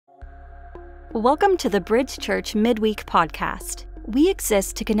Welcome to the Bridge Church Midweek podcast. We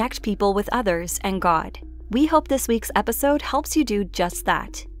exist to connect people with others and God. We hope this week's episode helps you do just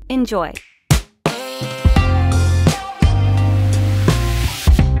that. Enjoy. Hey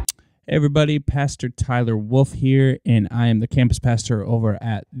everybody, Pastor Tyler Wolf here, and I am the campus pastor over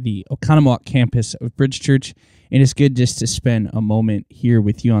at the Oconomowoc campus of Bridge Church, and it's good just to spend a moment here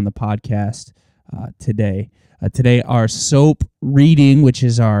with you on the podcast today. Today, our SOAP reading, which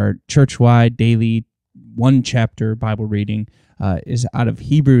is our church-wide daily one-chapter Bible reading, is out of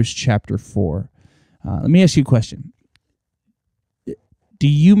Hebrews chapter 4. Let me ask you a question. Do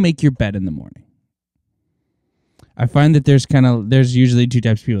you make your bed in the morning? I find that there's usually two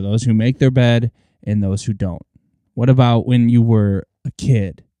types of people, those who make their bed and those who don't. What about when you were a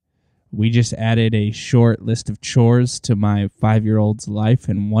kid? We just added a short list of chores to my 5-year-old's life,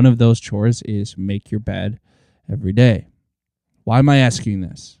 and one of those chores is make your bed every day. Why am I asking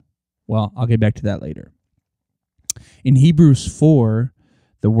this? Well, I'll get back to that later. In Hebrews 4,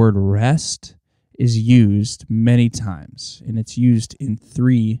 the word rest is used many times, and it's used in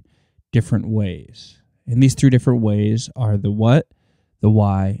 3 different ways. And these 3 different ways are the what, the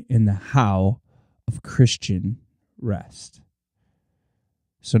why, and the how of Christian rest.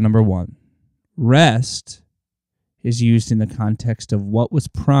 So number 1, rest is used in the context of what was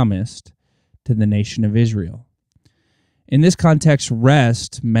promised to the nation of Israel. In this context,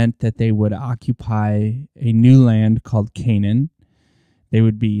 rest meant that they would occupy a new land called Canaan. They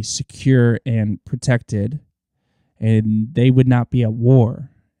would be secure and protected, and they would not be at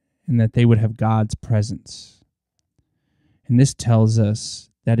war, and that they would have God's presence. And this tells us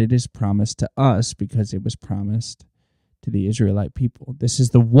that it is promised to us because it was promised to the Israelite people. This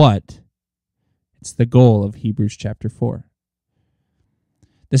is the what. It's the goal of Hebrews chapter 4.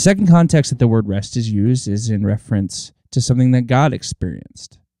 The second context that the word rest is used is in reference to something that God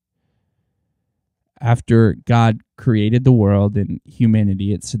experienced. After God created the world and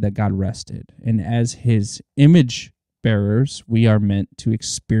humanity, it said that God rested. And as his image bearers, we are meant to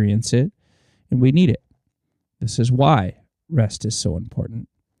experience it, and we need it. This is why rest is so important.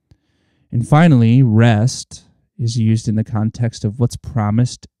 And finally, rest is used in the context of what's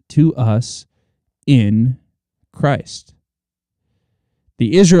promised to us in Christ.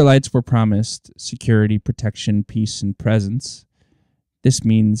 The Israelites were promised security, protection, peace, and presence. This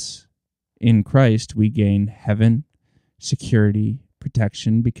means in Christ we gain heaven, security,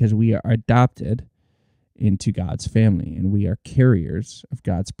 protection, because we are adopted into God's family, and we are carriers of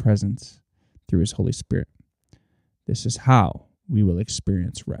God's presence through his Holy Spirit. This is how we will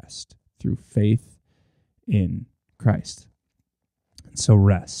experience rest, through faith in Christ. And so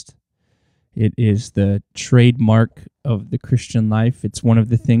rest. It is the trademark of the Christian life. It's one of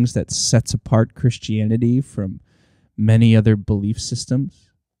the things that sets apart Christianity from many other belief systems.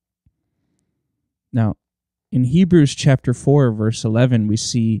 Now, in Hebrews chapter 4, verse 11, we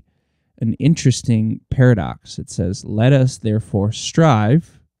see an interesting paradox. It says, "Let us therefore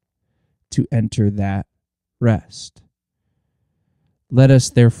strive to enter that rest." Let us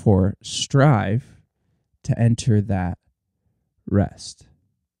therefore strive to enter that rest.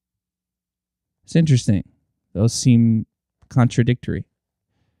 It's interesting. Those seem contradictory.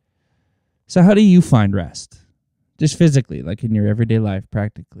 So how do you find rest? Just physically, like in your everyday life,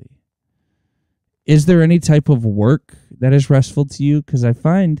 practically. Is there any type of work that is restful to you? Because I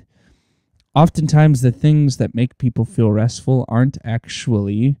find oftentimes the things that make people feel restful aren't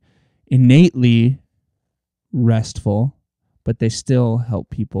actually innately restful, but they still help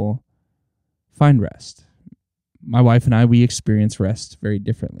people find rest. My wife and I, we experience rest very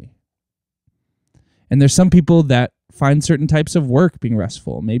differently. And there's some people that find certain types of work being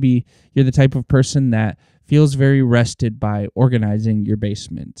restful. Maybe you're the type of person that feels very rested by organizing your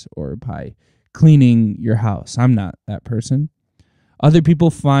basement or by cleaning your house. I'm not that person. Other people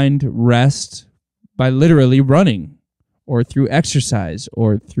find rest by literally running or through exercise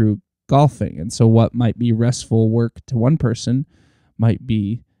or through golfing. And so what might be restful work to one person might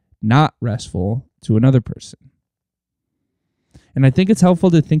be not restful to another person. And I think it's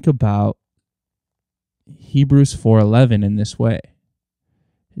helpful to think about Hebrews 4:11 in this way,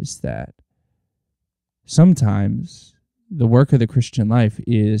 is that sometimes the work of the Christian life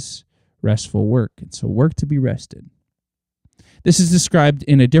is restful work, and so work to be rested. This is described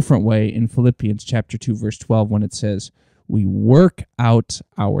in a different way in Philippians chapter 2, verse 12, when it says, "We work out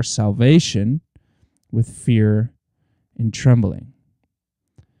our salvation with fear and trembling."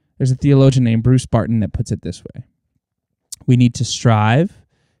 There's a theologian named Bruce Barton that puts it this way: we need to strive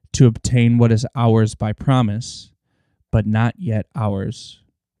to obtain what is ours by promise, but not yet ours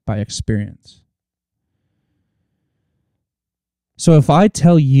by experience. So if I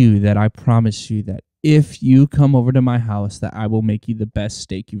tell you that I promise you that if you come over to my house that I will make you the best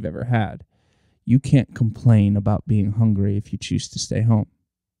steak you've ever had, you can't complain about being hungry if you choose to stay home.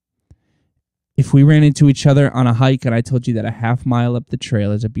 If we ran into each other on a hike and I told you that a half mile up the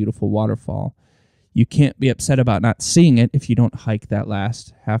trail is a beautiful waterfall, you can't be upset about not seeing it if you don't hike that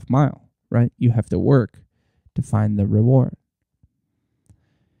last half mile, right? You have to work to find the reward.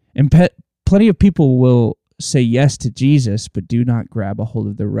 And plenty of people will say yes to Jesus, but do not grab a hold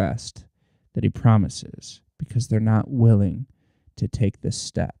of the rest that he promises because they're not willing to take the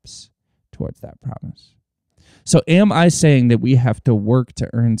steps towards that promise. So am I saying that we have to work to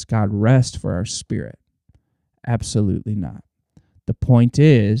earn God rest for our spirit? Absolutely not. The point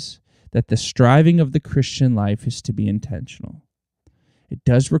is that the striving of the Christian life is to be intentional. It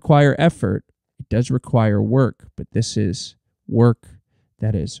does require effort. It does require work, but this is work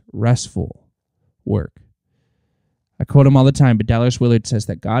that is restful work. I quote him all the time, but Dallas Willard says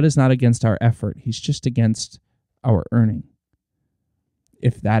that God is not against our effort. He's just against our earning,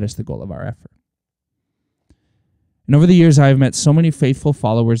 if that is the goal of our effort. And over the years, I have met so many faithful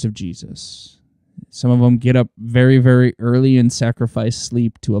followers of Jesus. Some of them get up very, very early and sacrifice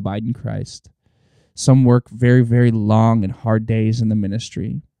sleep to abide in Christ. Some work very, very long and hard days in the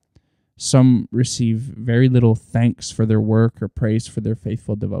ministry. Some receive very little thanks for their work or praise for their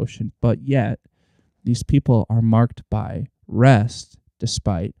faithful devotion. But yet, these people are marked by rest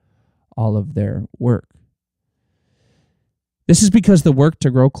despite all of their work. This is because the work to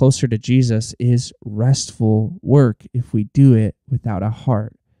grow closer to Jesus is restful work if we do it without a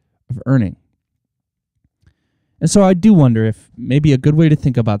heart of earning. And so I do wonder if maybe a good way to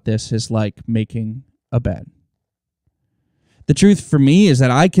think about this is like making a bed. The truth for me is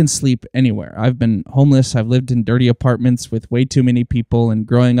that I can sleep anywhere. I've been homeless. I've lived in dirty apartments with way too many people. And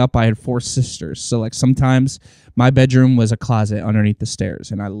growing up, I had 4 sisters. So like sometimes my bedroom was a closet underneath the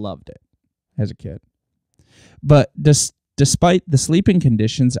stairs, and I loved it as a kid. But despite the sleeping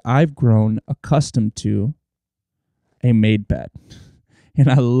conditions, I've grown accustomed to a made bed. And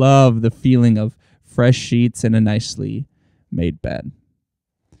I love the feeling of fresh sheets and a nicely made bed.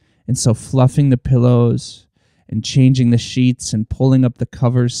 And so fluffing the pillows and changing the sheets and pulling up the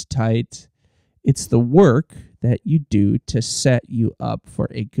covers tight, it's the work that you do to set you up for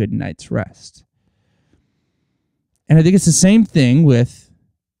a good night's rest. And I think it's the same thing with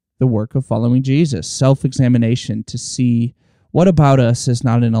the work of following Jesus, self-examination to see what about us is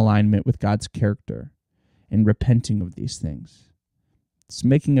not in alignment with God's character and repenting of these things. It's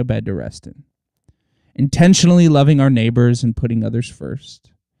making a bed to rest in. Intentionally loving our neighbors and putting others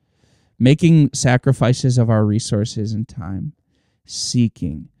first. Making sacrifices of our resources and time.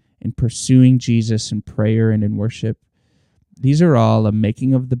 Seeking and pursuing Jesus in prayer and in worship. These are all a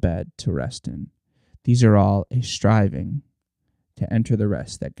making of the bed to rest in. These are all a striving to enter the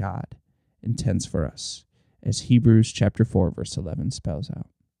rest that God intends for us, as Hebrews chapter 4, verse 11 spells out.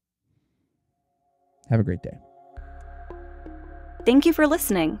 Have a great day. Thank you for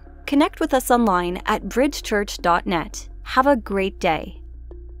listening. Connect with us online at bridgechurch.net. Have a great day.